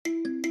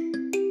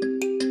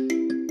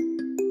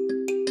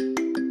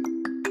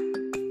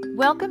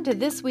Welcome to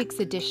this week's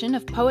edition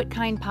of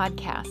Poetkind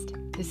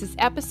Podcast. This is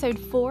episode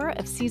 4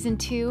 of season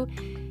 2,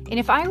 and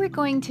if I were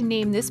going to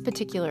name this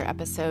particular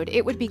episode,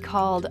 it would be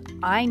called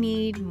I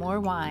Need More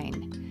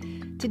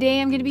Wine.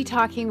 Today I'm going to be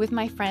talking with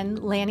my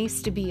friend Lanny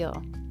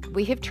Stabile.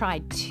 We have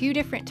tried 2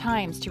 different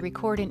times to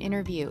record an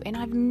interview, and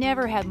I've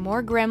never had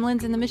more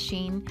gremlins in the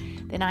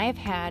machine than I have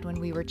had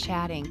when we were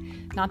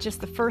chatting. Not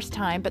just the first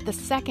time, but the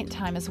second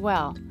time as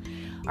well.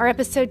 Our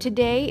episode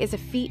today is a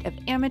feat of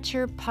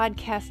amateur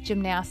podcast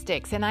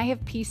gymnastics, and I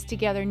have pieced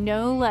together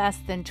no less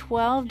than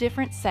 12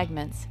 different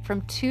segments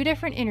from 2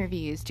 different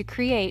interviews to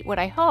create what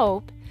I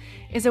hope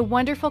is a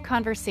wonderful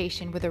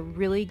conversation with a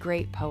really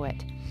great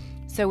poet.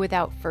 So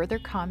without further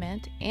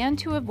comment, and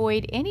to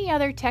avoid any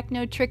other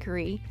techno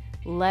trickery,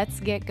 let's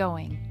get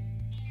going.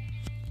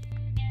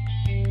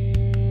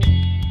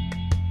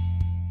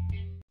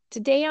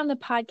 Today on the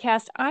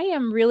podcast, I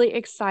am really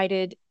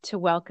excited to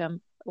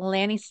welcome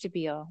Lanny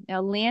Stabile. Now,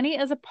 Lanny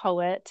is a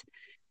poet.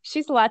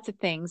 She's lots of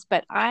things,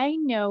 but I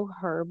know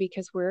her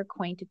because we're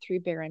acquainted through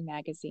Barron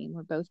Magazine.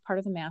 We're both part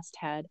of the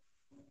masthead.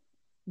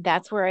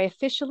 That's where I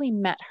officially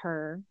met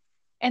her.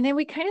 And then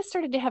we kind of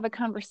started to have a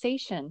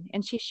conversation,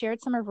 and she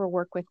shared some of her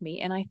work with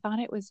me, and I thought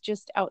it was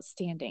just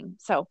outstanding.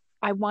 So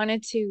I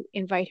wanted to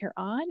invite her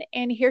on,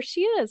 and here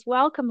she is.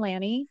 Welcome,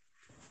 Lanny.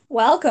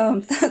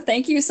 Welcome.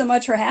 Thank you so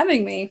much for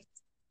having me.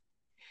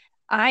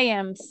 I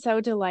am so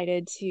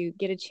delighted to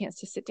get a chance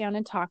to sit down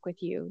and talk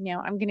with you.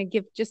 Now, I'm going to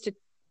give just a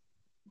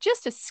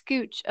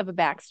scooch of a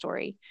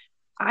backstory.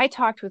 I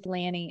talked with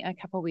Lanny a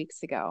couple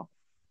weeks ago,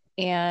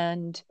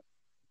 and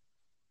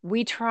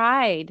we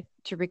tried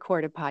to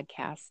record a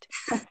podcast,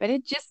 but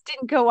it just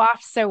didn't go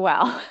off so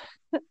well.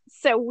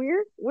 So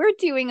we're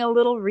doing a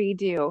little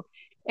redo,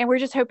 and we're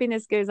just hoping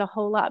this goes a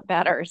whole lot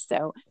better.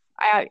 So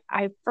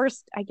I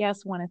first, I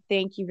guess, want to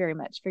thank you very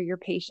much for your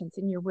patience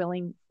and your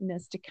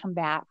willingness to come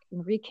back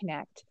and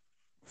reconnect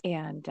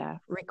and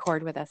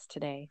record with us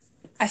today.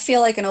 I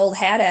feel like an old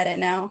hat at it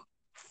now.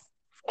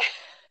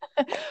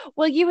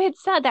 Well, you had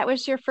said that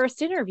was your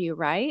first interview,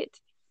 right?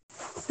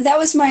 That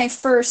was my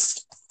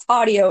first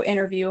audio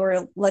interview,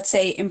 or let's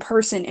say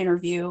in-person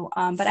interview.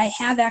 But I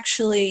have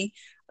actually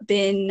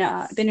been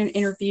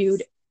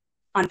interviewed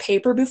on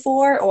paper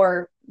before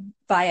or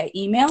via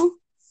email.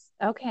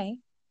 Okay.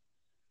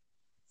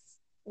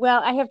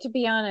 Well, I have to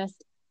be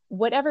honest,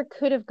 whatever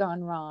could have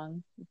gone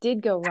wrong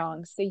did go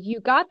wrong. So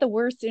you got the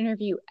worst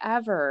interview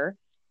ever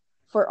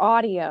for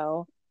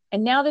audio.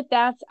 And now that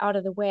that's out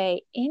of the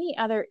way, any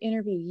other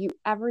interview you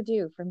ever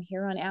do from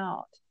here on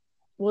out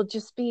will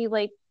just be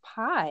like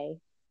pie.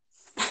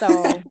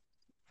 So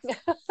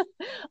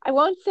I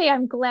won't say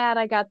I'm glad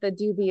I got the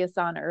dubious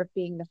honor of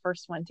being the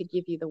first one to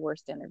give you the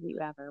worst interview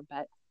ever,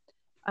 but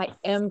I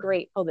am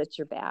grateful that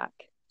you're back.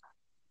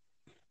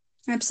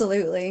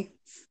 Absolutely.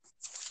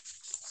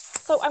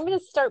 So I'm going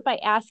to start by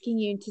asking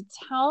you to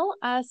tell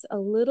us a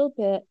little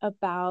bit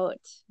about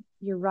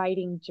your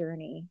writing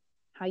journey,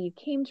 how you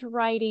came to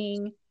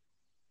writing.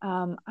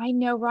 I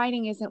know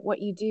writing isn't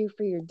what you do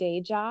for your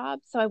day job,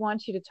 so I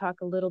want you to talk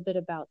a little bit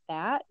about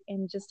that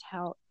and just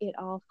how it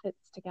all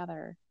fits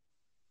together.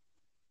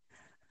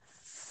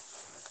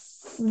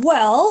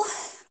 Well,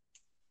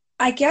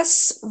 I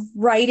guess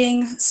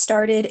writing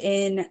started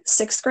in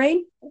 6th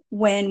grade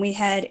when we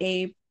had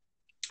a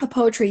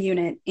poetry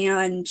unit,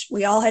 and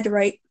we all had to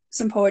write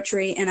some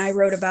poetry, and I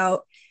wrote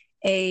about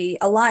a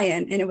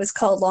lion, and it was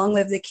called Long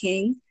Live the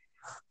King.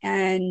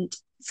 And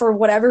for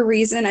whatever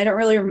reason, I don't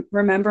really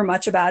remember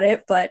much about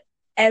it, but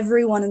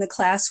everyone in the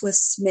class was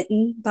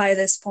smitten by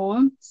this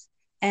poem.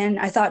 And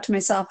I thought to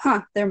myself,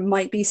 there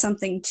might be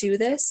something to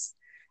this.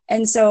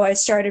 And so I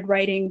started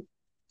writing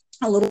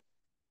a little.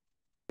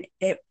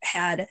 It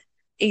had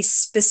a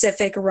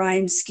specific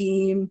rhyme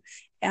scheme,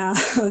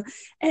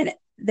 and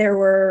there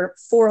were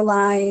 4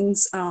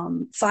 lines,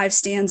 5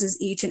 stanzas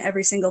each in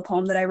every single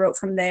poem that I wrote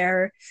from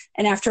there.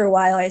 And after a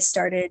while, I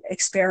started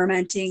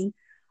experimenting.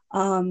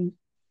 And,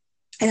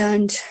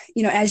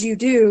 as you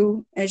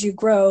do, as you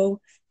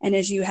grow and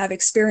as you have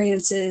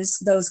experiences,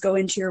 those go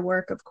into your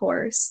work, of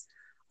course.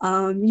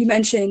 You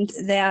mentioned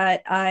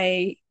that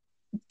I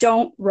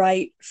don't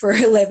write for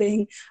a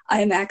living.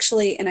 I'm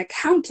actually an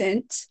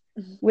accountant,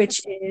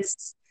 which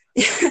is,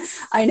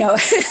 I know,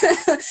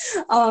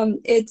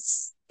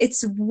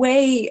 it's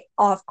way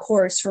off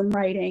course from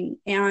writing.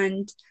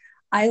 And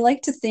I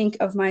like to think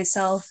of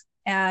myself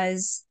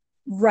as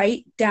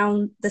right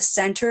down the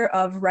center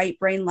of right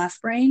brain,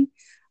 left brain.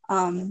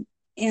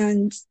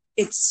 And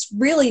it's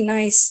really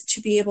nice to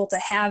be able to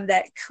have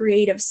that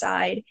creative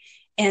side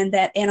and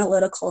that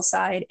analytical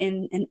side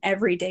in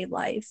everyday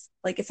life.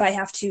 Like if I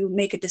have to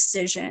make a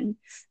decision,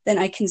 then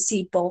I can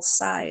see both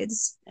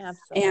sides.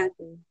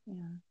 Absolutely.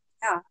 And,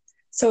 yeah.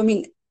 So, I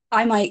mean,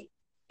 I might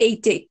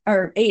 8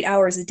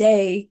 hours a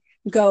day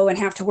go and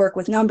have to work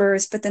with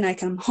numbers, but then I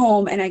come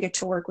home and I get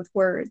to work with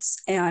words,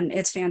 and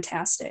it's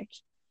fantastic.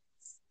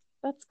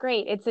 That's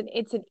great. It's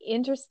an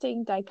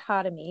interesting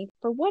dichotomy.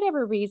 For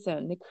whatever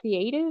reason, the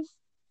creative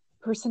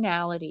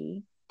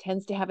personality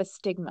tends to have a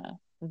stigma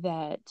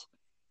that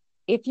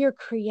if you're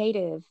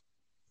creative,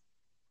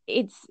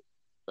 it's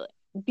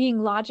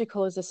being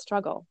logical is a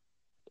struggle.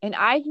 And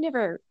I've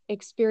never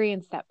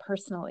experienced that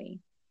personally.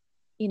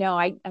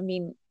 I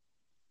mean,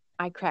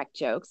 I crack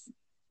jokes,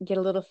 get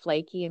a little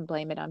flaky and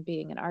blame it on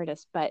being an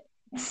artist. But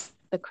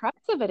the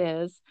crux of it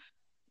is,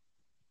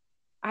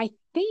 I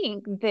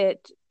think that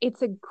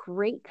it's a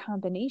great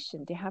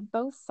combination to have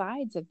both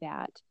sides of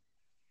that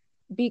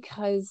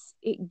because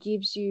it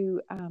gives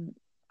you,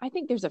 I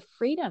think there's a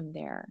freedom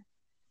there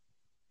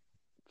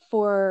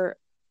for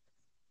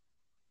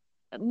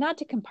not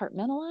to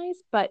compartmentalize,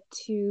 but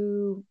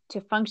to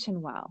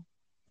function well.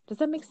 Does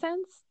that make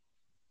sense?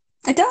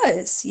 It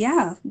does.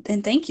 Yeah.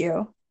 And thank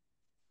you.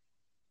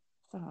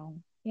 So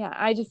yeah,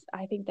 I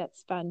think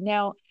that's fun.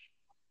 Now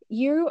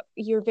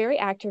you're very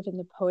active in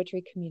the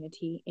poetry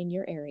community in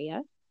your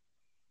area.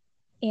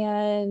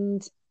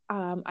 And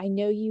I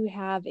know you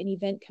have an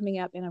event coming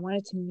up, and I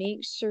wanted to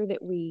make sure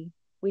that we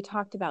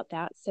talked about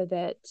that so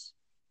that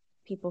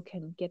people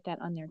can get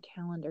that on their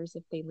calendars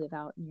if they live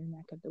out in your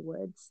neck of the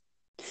woods.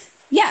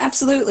 Yeah,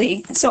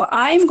 absolutely. So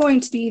I'm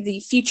going to be the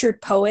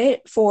featured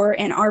poet for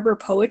Ann Arbor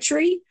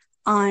Poetry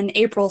on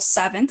April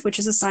 7th, which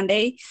is a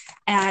Sunday,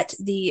 at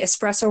the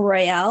Espresso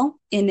Royale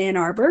in Ann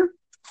Arbor.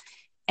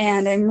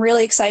 And I'm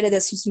really excited.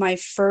 This was my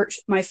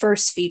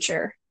first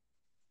feature.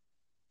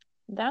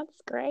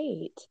 That's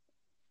great.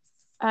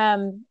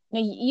 Now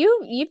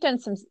you've done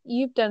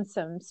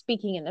some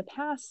speaking in the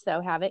past,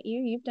 though, haven't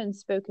you? You've done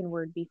spoken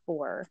word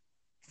before.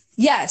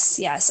 Yes.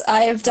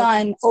 I have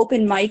done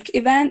open mic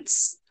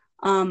events.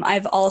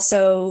 I've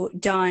also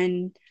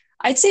done,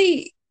 I'd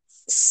say,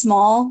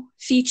 small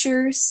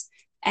features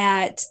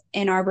at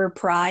Ann Arbor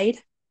Pride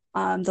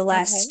the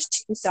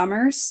last 2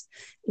 summers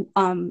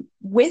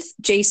with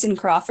Jason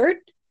Crawford.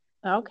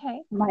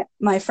 Okay.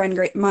 My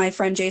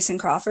friend Jason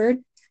Crawford.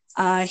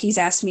 He's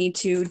asked me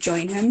to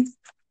join him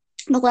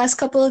the last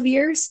couple of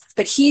years,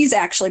 but he's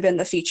actually been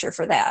the feature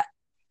for that.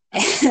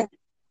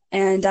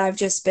 And I've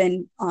just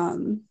been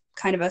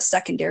kind of a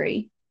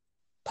secondary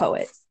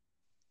poet.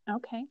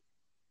 Okay.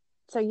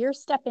 So you're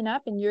stepping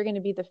up and you're going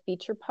to be the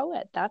feature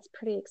poet. That's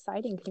pretty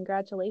exciting.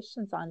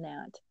 Congratulations on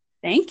that.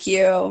 Thank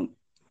you.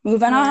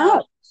 Moving on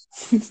up.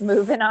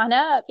 Moving on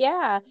up.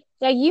 Yeah.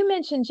 Now you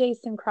mentioned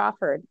Jason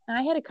Crawford.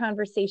 I had a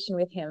conversation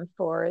with him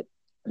for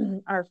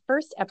our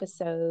first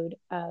episode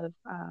of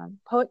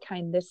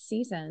Poetkind this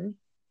season.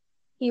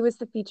 He was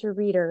the feature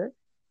reader.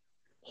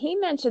 He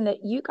mentioned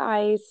that you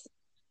guys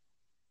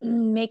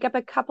make up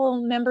a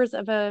couple members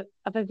of a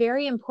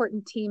very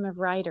important team of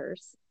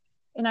writers.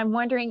 And I'm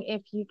wondering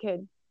if you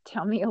could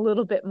tell me a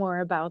little bit more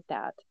about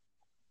that.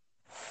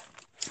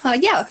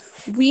 Yeah,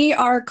 we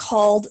are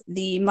called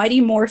the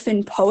Mighty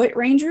Morphin Poet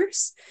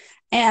Rangers.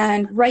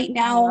 And right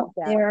now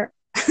they're,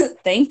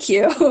 thank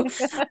you.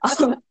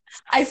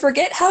 I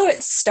forget how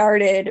it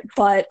started,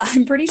 but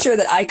I'm pretty sure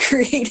that I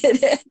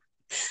created it.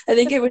 I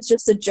think it was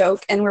just a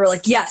joke. And we were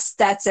like, yes,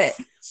 that's it.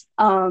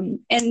 And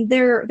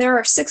there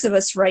are 6 of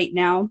us right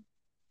now.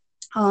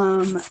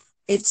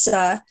 It's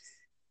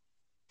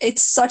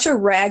such a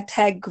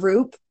ragtag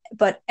group,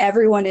 but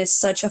everyone is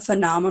such a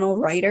phenomenal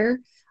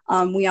writer.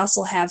 We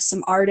also have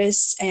some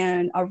artists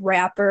and a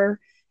rapper,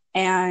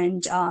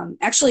 and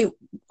actually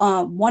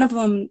one of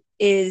them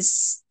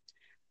is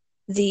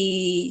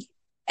the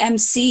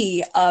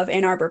MC of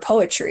Ann Arbor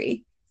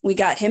Poetry. We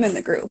got him in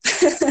the group.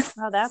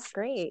 Oh, that's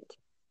great.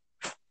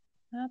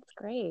 That's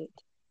great.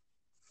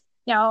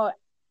 Now,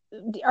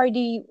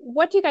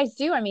 what do you guys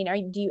do? I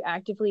mean, do you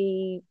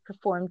actively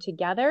perform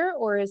together,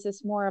 or is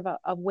this more of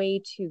a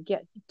way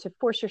to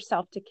force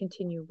yourself to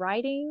continue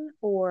writing,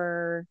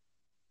 or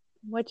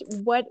what's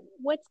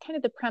kind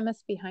of the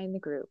premise behind the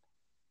group?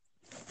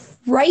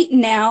 Right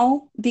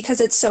now,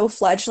 because it's so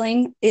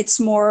fledgling, it's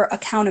more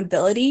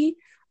accountability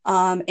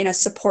in a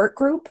support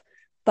group,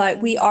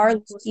 but we are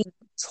looking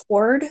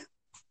toward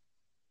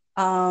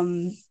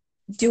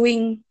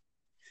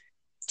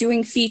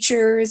doing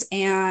features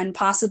and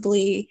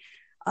possibly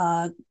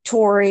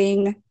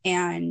touring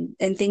and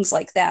things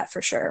like that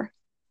for sure.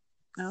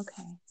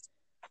 Okay.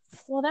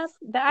 Well,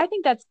 I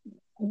think that's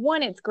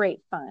one, it's great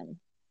fun,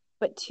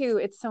 but 2,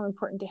 it's so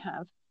important to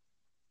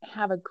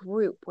have a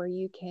group where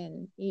you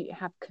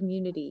have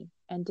community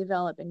and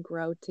develop and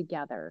grow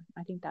together.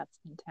 I think that's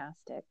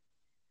fantastic.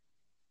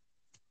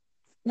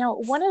 Now,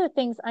 one of the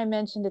things I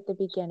mentioned at the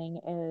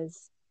beginning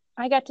is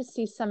I got to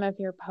see some of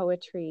your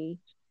poetry.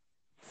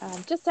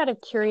 Just out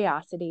of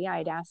curiosity,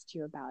 I'd asked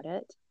you about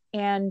it.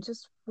 And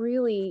just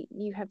really,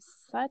 you have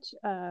such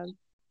a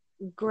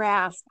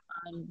grasp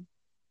on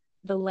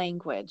the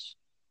language.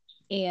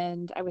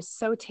 And I was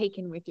so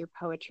taken with your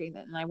poetry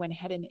that I went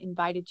ahead and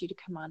invited you to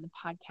come on the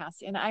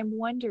podcast. And I'm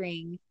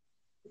wondering,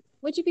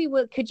 could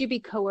you be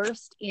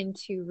coerced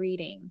into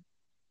reading?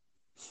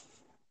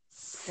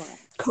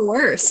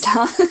 Coerced,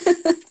 huh?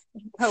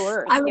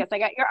 Coerced. Yes, I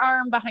got your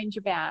arm behind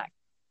your back.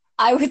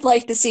 I would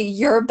like to see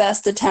your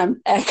best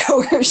attempt at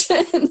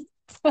coercion.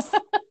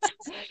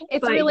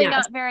 It's really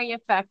not very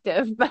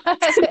effective, but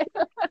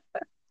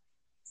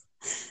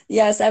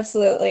yes,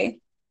 absolutely.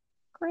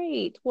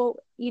 Great. Well,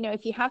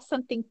 if you have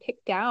something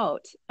picked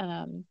out,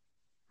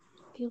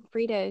 feel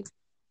free to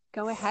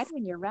Go ahead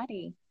when you're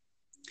ready.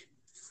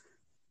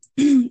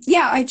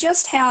 Yeah, I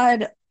just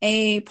had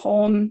a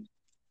poem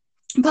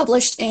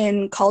published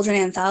in Cauldron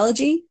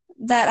Anthology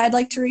that I'd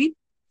like to read.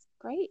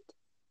 Great.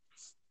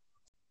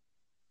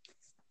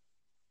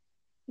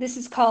 This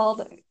is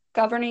called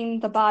Governing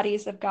the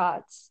Bodies of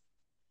Gods,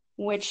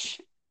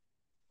 which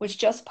was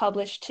just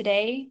published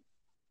today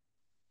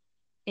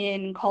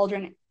in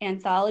Cauldron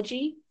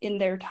Anthology in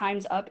their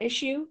Time's Up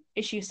issue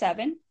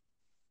 7.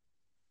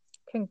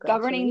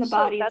 Governing the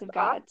Bodies of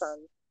Gods.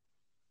 Awesome.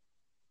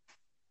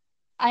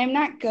 I am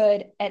not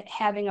good at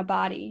having a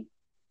body.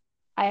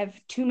 I have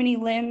too many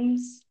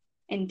limbs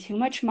and too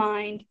much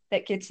mind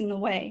that gets in the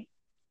way.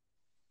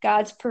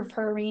 Gods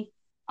prefer me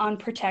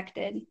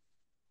unprotected.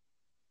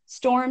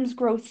 Storms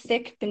grow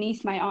thick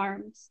beneath my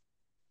arms.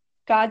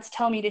 Gods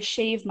tell me to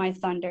shave my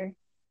thunder,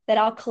 that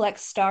I'll collect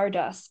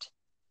stardust.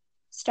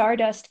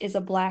 Stardust is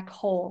a black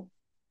hole.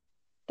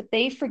 But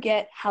they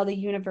forget how the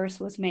universe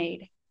was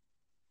made.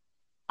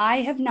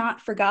 I have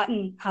not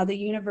forgotten how the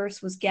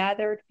universe was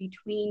gathered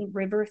between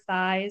river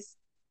thighs,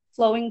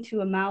 flowing to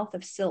a mouth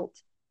of silt.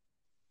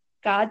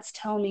 Gods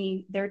tell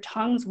me their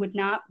tongues would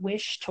not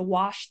wish to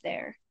wash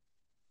there,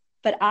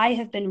 but I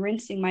have been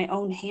rinsing my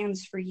own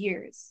hands for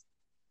years.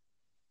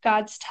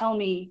 Gods tell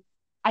me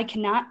I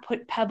cannot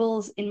put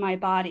pebbles in my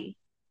body.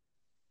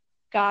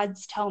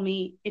 Gods tell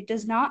me it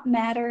does not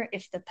matter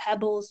if the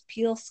pebbles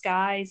peel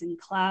skies and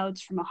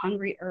clouds from a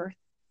hungry earth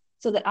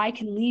so that I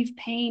can leave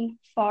pain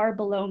far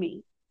below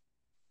me.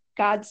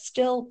 Gods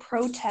still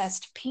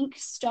protest pink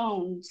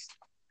stones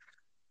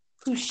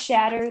who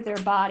shatter their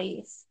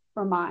bodies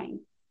for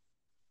mine.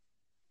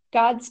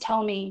 Gods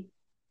tell me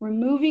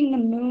removing the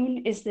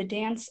moon is the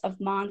dance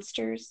of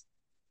monsters.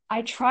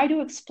 I try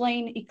to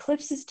explain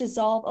eclipses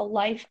dissolve a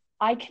life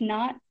I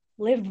cannot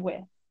live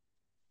with.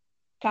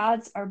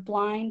 Gods are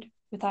blind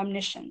with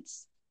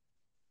omniscience.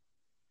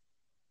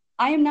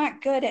 I am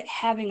not good at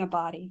having a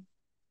body.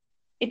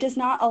 It does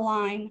not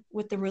align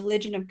with the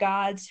religion of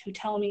gods who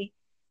tell me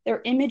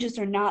their images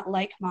are not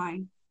like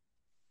mine,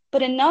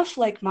 but enough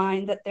like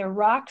mine that their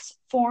rocks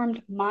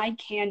formed my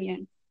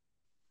canyon.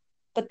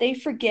 But they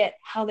forget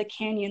how the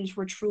canyons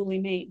were truly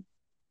made.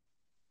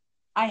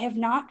 I have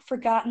not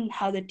forgotten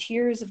how the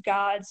tears of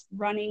gods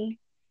running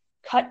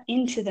cut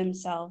into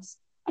themselves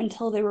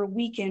until they were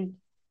weakened,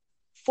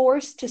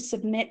 forced to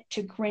submit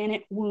to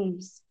granite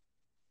wombs.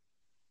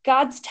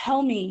 Gods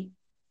tell me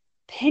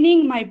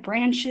pinning my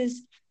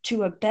branches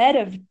to a bed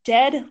of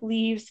dead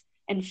leaves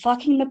and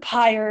fucking the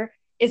pyre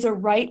is a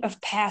rite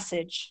of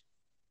passage.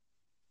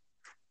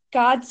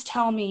 Gods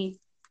tell me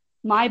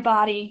my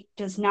body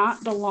does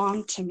not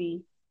belong to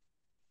me.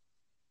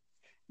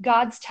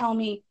 Gods tell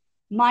me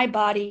my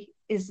body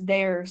is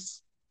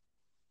theirs.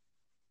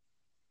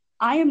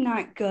 I am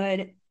not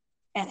good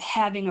at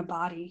having a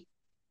body.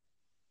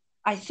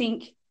 I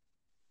think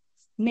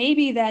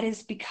maybe that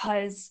is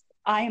because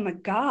I am a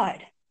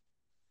god.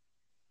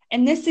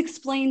 And this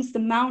explains the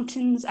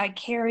mountains I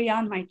carry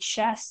on my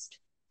chest,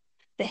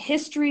 the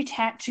history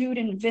tattooed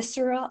in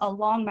viscera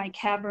along my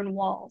cavern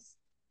walls,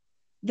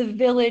 the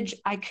village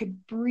I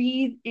could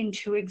breathe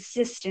into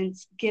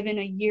existence given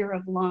a year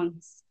of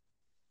lungs.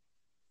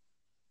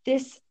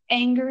 This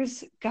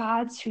angers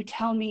gods who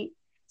tell me,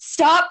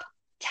 stop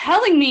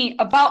telling me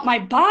about my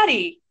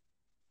body.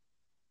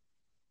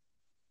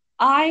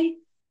 I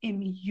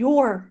am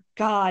your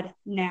God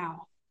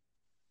now.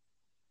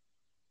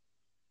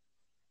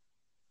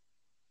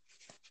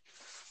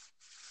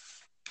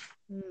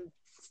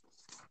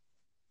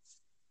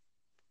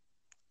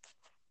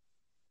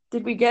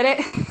 Did we get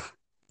it?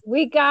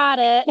 We got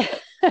it.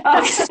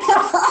 I'm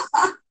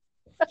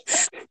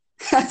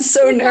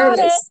so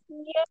nervous.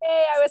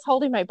 Yay! I was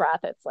holding my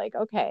breath. It's like,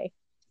 okay.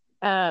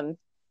 And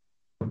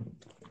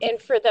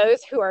for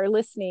those who are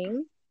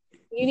listening,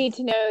 you need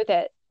to know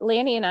that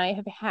Lanny and I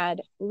have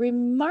had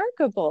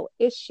remarkable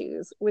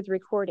issues with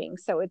recording.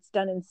 So it's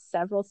done in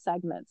several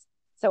segments.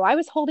 So I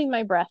was holding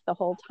my breath the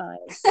whole time.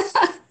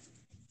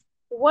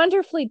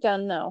 Wonderfully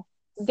done, though.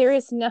 There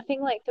is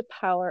nothing like the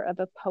power of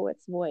a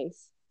poet's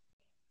voice.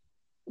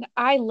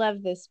 I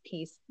love this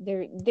piece.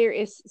 There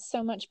is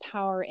so much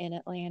power in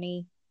it,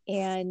 Lanny.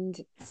 And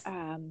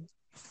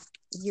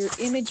your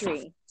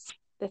imagery,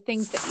 the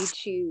things that you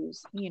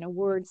choose,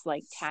 words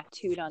like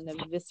tattooed on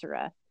the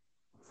viscera,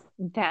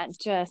 that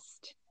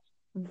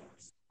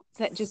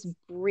just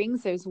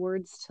brings those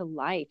words to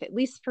life, at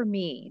least for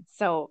me.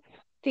 So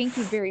thank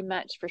you very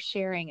much for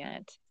sharing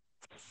it.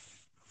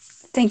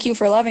 Thank you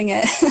for loving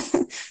it.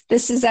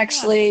 This is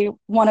actually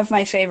one of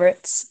my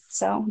favorites.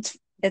 So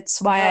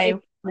it's why I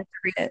like to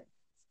read it.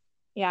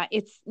 Yeah,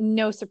 it's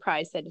no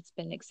surprise that it's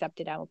been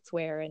accepted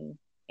elsewhere. And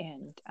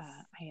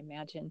I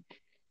imagine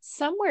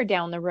somewhere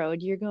down the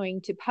road, you're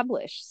going to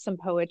publish some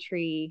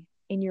poetry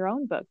in your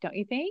own book, don't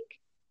you think?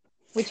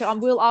 Which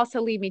will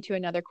also lead me to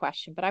another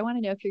question, but I want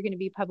to know if you're going to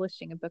be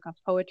publishing a book of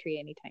poetry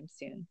anytime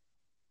soon.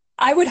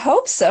 I would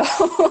hope so.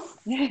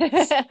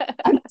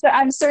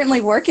 I'm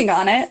certainly working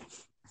on it.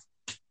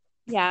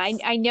 Yeah,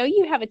 I know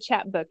you have a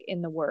chapbook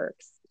in the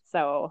works,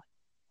 so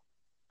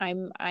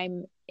I'm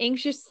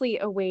anxiously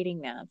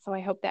awaiting that. So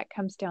I hope that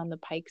comes down the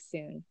pike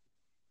soon.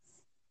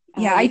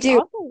 Yeah, I We've do.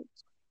 also,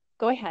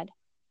 go ahead.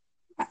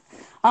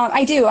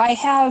 I do. I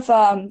have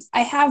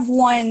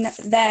one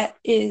that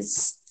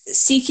is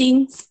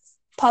seeking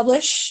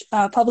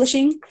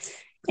publishing,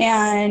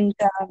 and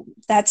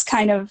that's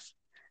kind of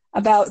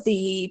about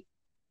the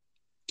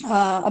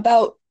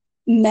about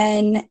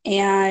men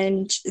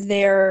and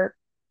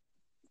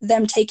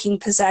them taking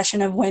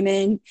possession of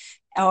women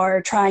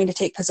or trying to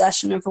take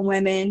possession of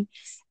women,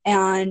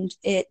 and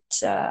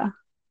it's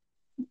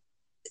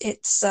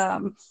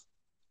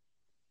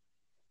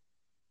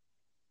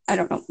I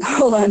don't know.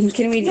 Hold on,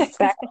 can we back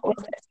up a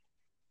little bit?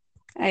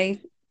 I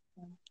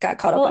got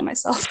caught up Well, on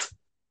myself.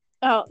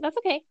 oh, that's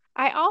okay.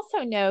 I also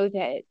know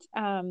that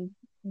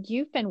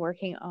you've been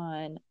working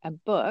on a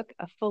book,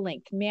 a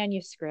full-length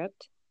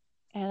manuscript,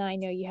 and I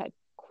know you had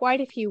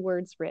quite a few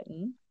words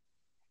written,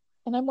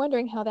 and I'm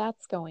wondering how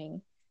that's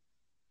going.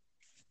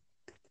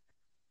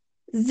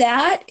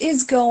 That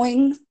is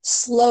going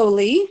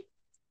slowly,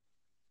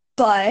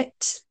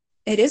 but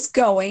it is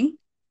going.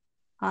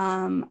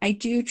 I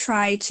do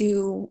try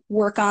to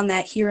work on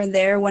that here and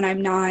there when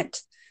I'm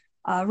not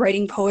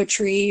writing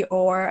poetry,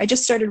 or I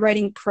just started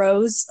writing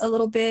prose a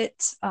little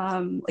bit,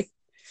 like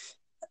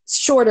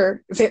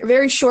shorter, very,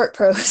 very short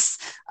prose.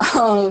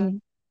 Well,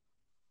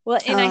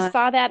 and uh,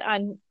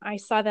 I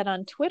saw that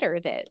on Twitter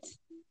that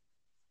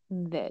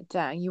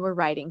you were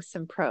writing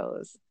some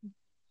prose.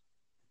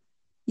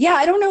 yeah,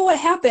 I don't know what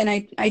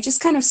happened. I just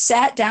kind of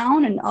sat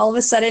down and all of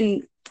a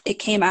sudden it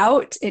came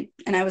out.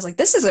 And I was like,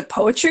 this isn't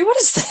poetry. What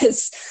is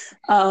this?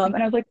 And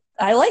I was like,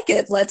 I like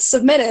it. Let's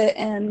submit it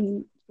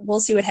and we'll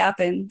see what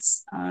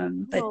happens.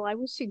 But Well, I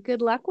wish you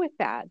good luck with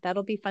that.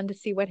 That'll be fun to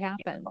see what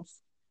happens.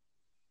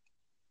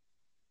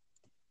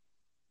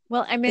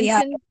 Well,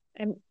 yeah,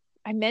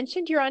 I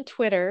mentioned you're on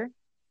Twitter.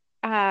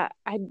 I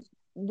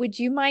would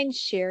you mind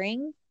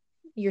sharing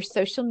your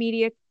social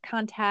media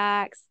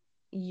contacts,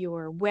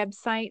 your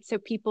website, so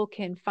people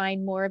can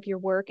find more of your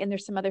work? And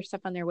there's some other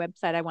stuff on their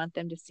website I want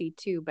them to see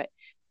too. But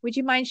would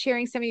you mind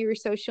sharing some of your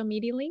social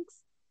media links?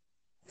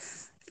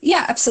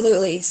 yeah,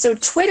 absolutely. So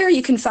Twitter,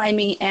 you can find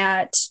me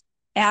at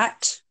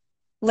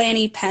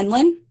Lanny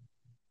Penland.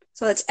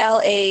 So that's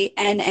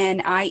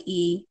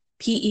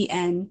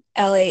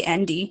LANNIEPENLAND.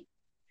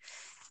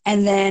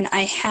 And then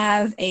I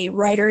have a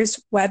writer's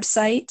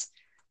website,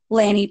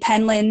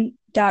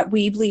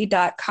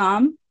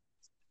 lannypenland.weebly.com,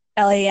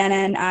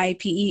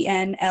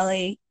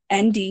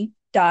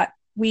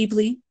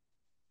 LANNIPENLAND.weebly,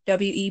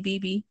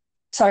 WEBB,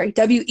 sorry,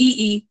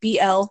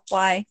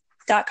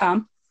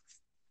 WEEBLY.com.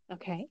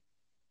 Okay.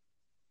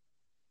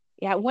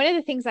 Yeah, one of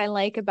the things I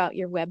like about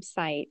your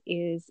website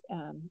is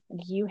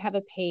you have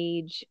a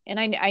page, and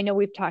I know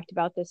we've talked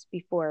about this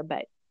before,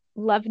 but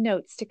love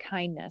notes to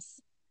kindness.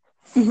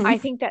 Mm-hmm. I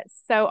think that's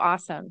so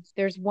awesome.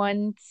 There's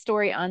one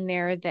story on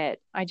there that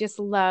I just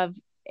love,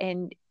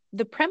 and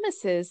the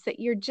premise is that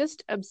you're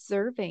just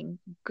observing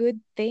good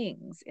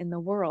things in the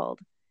world.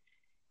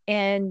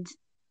 And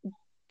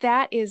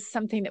that is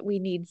something that we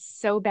need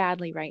so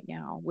badly right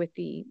now with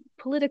the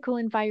political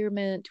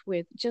environment,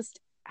 with just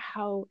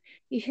how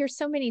you hear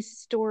so many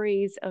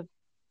stories of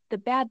the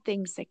bad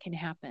things that can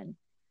happen.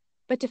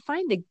 But to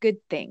find the good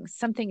things,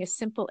 something as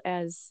simple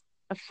as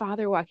a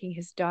father walking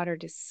his daughter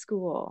to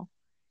school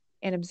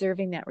and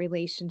observing that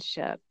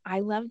relationship, I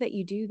love that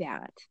you do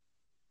that.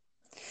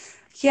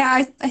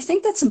 Yeah, I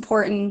think that's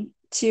important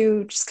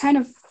to just kind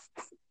of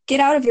get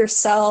out of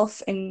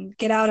yourself and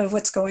get out of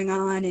what's going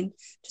on and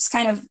just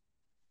kind of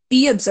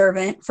be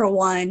observant for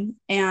one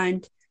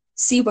and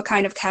see what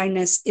kind of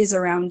kindness is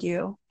around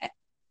you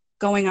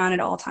going on at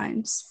all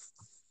times.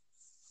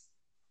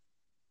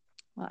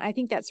 Well, I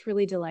think that's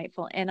really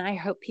delightful. And I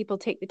hope people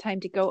take the time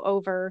to go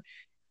over,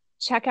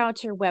 check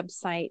out your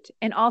website.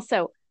 And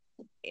also,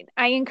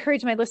 I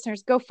encourage my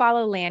listeners, go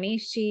follow Lanny.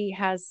 She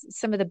has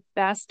some of the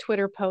best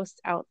Twitter posts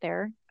out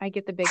there. I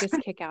get the biggest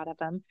kick out of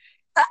them.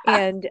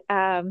 And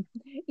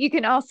you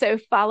can also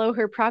follow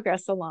her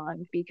progress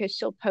along because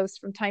she'll post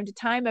from time to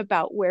time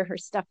about where her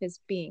stuff is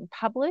being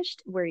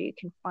published, where you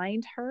can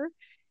find her.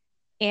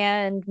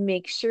 And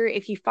make sure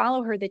if you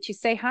follow her that you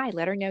say hi,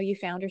 let her know you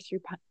found her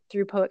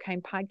through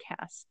Poetkind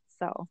podcast.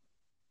 So,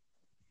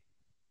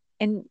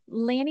 and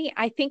Lanny,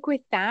 I think with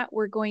that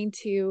we're going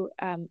to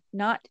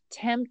not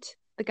tempt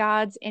the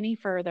gods any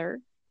further,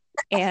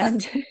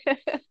 and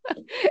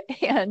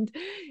and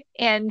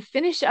and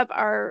finish up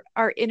our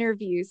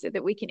interview so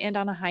that we can end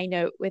on a high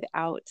note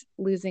without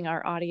losing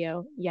our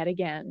audio yet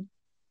again.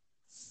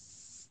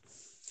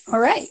 All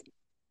right.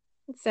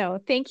 So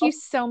thank you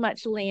so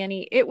much,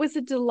 Lanny. It was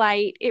a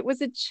delight. It was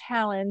a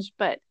challenge,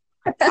 but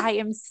I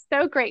am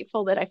so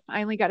grateful that I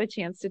finally got a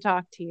chance to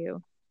talk to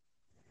you.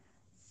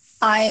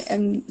 I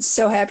am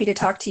so happy to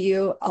talk to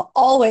you.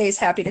 Always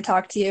happy to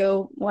talk to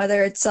you,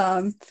 whether it's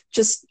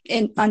just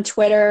on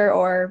Twitter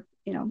or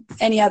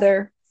any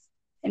other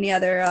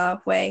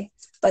way.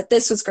 But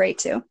this was great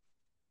too.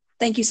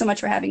 Thank you so much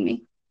for having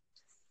me.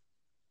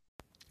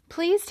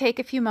 Please take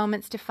a few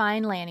moments to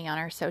find Lanny on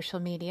our social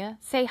media.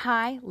 Say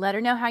hi, let her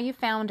know how you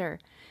found her.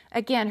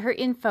 Again, her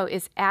info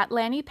is at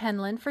Lanny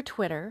Penland for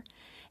Twitter,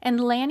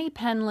 and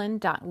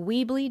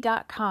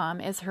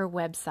lannypenland.weebly.com is her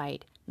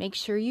website. Make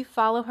sure you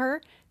follow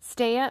her,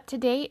 stay up to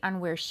date on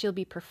where she'll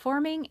be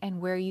performing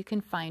and where you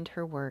can find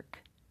her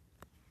work.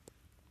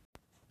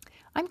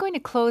 I'm going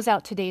to close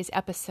out today's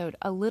episode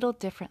a little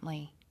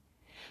differently.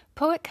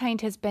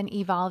 Poetkind has been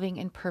evolving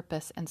in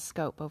purpose and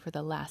scope over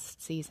the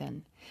last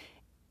season.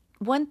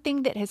 One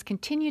thing that has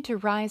continued to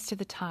rise to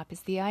the top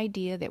is the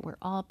idea that we're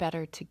all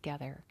better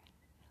together.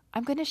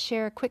 I'm going to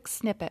share a quick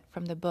snippet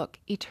from the book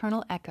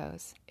Eternal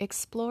Echoes,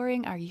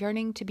 Exploring Our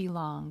Yearning to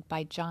Belong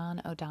by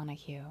John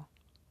O'Donohue.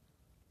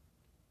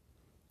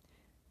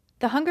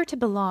 The hunger to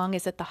belong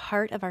is at the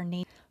heart of our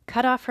nature.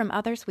 Cut off from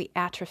others, we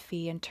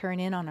atrophy and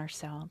turn in on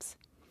ourselves.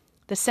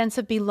 The sense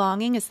of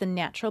belonging is the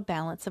natural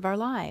balance of our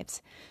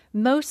lives.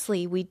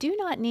 Mostly, we do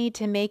not need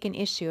to make an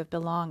issue of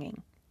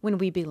belonging. When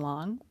we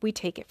belong, we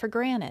take it for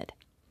granted.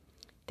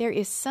 There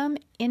is some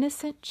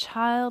innocent,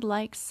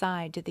 childlike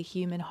side to the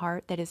human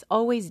heart that is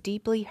always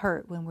deeply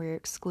hurt when we're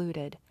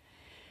excluded.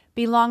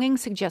 Belonging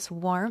suggests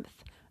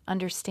warmth,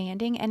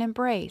 understanding, and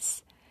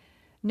embrace.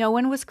 No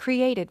one was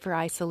created for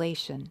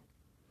isolation.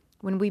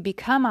 When we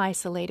become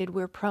isolated,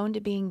 we're prone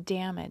to being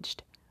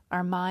damaged.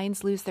 Our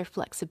minds lose their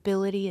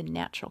flexibility and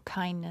natural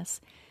kindness.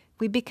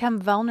 We become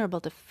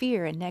vulnerable to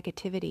fear and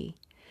negativity.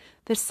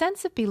 The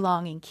sense of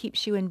belonging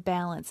keeps you in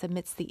balance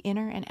amidst the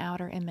inner and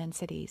outer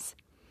immensities.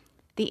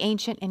 The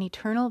ancient and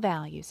eternal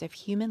values of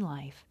human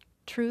life,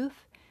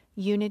 truth,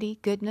 unity,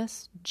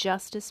 goodness,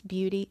 justice,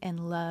 beauty,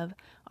 and love,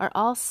 are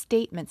all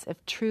statements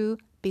of true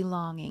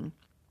belonging.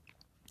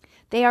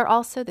 They are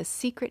also the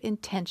secret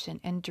intention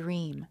and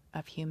dream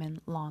of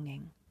human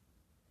longing.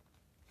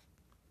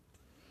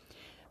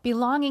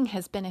 Belonging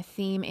has been a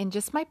theme in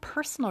just my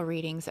personal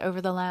readings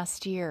over the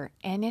last year,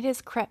 and it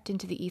has crept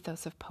into the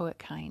ethos of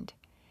Poetkind.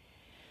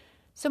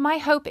 So my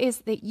hope is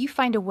that you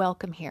find a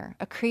welcome here,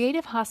 a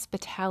creative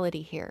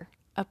hospitality here,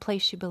 a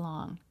place you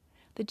belong.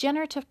 The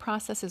generative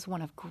process is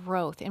one of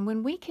growth, and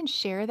when we can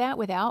share that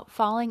without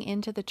falling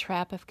into the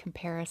trap of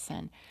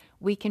comparison,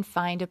 we can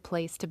find a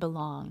place to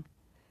belong.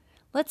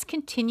 Let's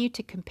continue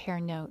to compare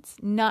notes,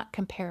 not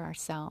compare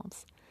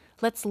ourselves.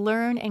 Let's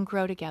learn and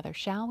grow together,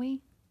 shall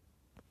we?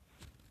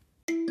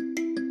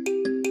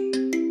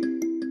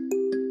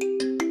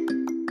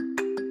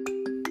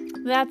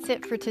 That's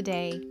it for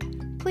today.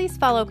 Please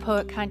follow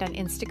Poetkind on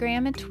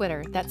Instagram and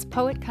Twitter. That's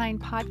Poetkind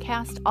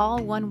Podcast,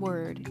 all one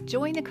word.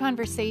 Join the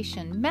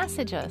conversation,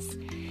 message us,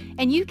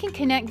 and you can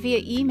connect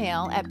via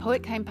email at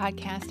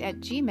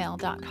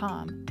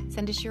poetkindpodcast@gmail.com.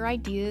 Send us your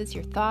ideas,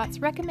 your thoughts,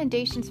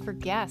 recommendations for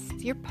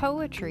guests, your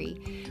poetry.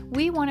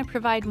 We want to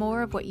provide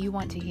more of what you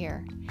want to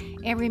hear.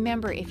 And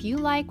remember, if you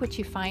like what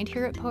you find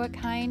here at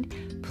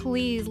Poetkind,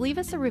 please leave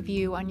us a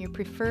review on your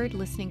preferred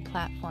listening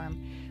platform.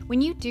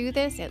 When you do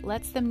this, it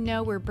lets them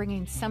know we're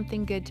bringing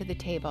something good to the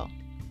table.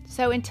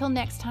 So until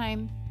next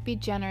time, be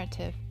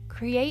generative,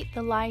 create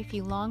the life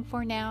you long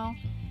for now,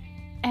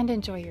 and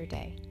enjoy your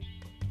day.